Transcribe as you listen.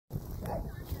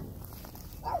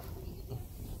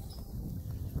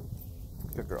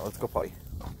girl. Let's go potty.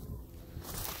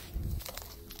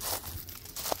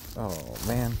 Oh,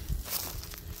 man.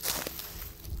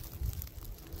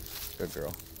 Good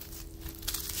girl.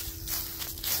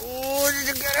 Oh, did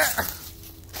you get it?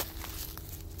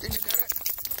 Did you get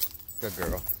it? Good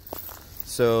girl.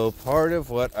 So part of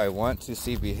what I want to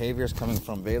see behaviors coming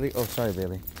from Bailey, oh, sorry,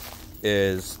 Bailey,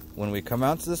 is when we come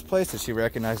out to this place that she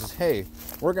recognizes, hey,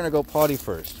 we're going to go potty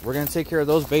first. We're going to take care of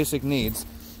those basic needs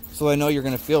so I know you're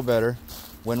going to feel better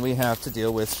when we have to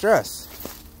deal with stress.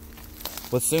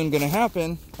 What's soon going to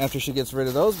happen after she gets rid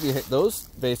of those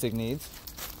basic needs,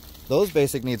 those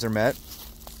basic needs are met,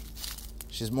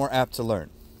 she's more apt to learn.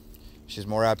 She's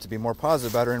more apt to be more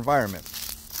positive about her environment.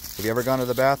 Have you ever gone to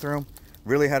the bathroom,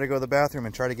 really had to go to the bathroom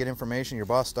and try to get information, your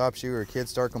boss stops you or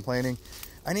kids start complaining,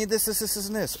 I need this,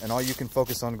 and this, and all you can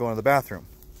focus on going to the bathroom?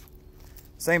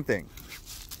 Same thing.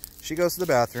 She goes to the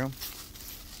bathroom,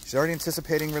 she's already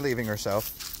anticipating relieving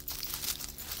herself.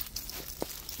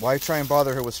 Why try and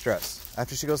bother her with stress?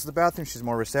 After she goes to the bathroom, she's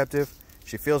more receptive.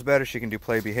 She feels better. She can do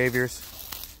play behaviors.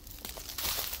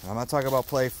 I'm not talking about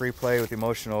free play with the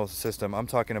emotional system. I'm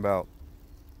talking about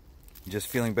just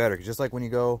feeling better. Just like when you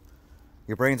go,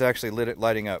 your brain's actually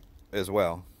lighting up as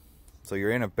well. So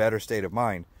you're in a better state of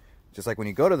mind. Just like when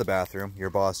you go to the bathroom, your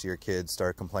boss or your kids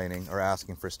start complaining or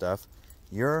asking for stuff.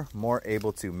 You're more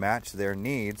able to match their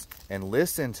needs and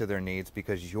listen to their needs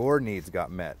because your needs got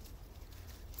met.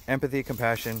 Empathy,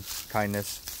 compassion,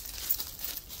 kindness.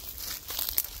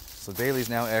 So Bailey's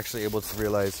now actually able to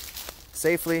realize,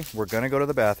 safely, we're going to go to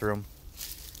the bathroom.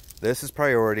 This is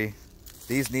priority.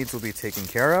 These needs will be taken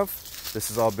care of.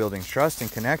 This is all building trust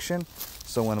and connection.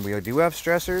 So when we do have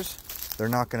stressors, they're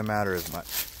not going to matter as much.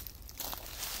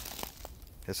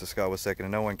 This is Scott with Second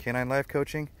to No One Canine Life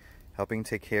Coaching, helping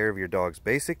take care of your dog's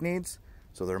basic needs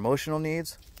so their emotional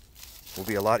needs will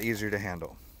be a lot easier to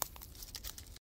handle.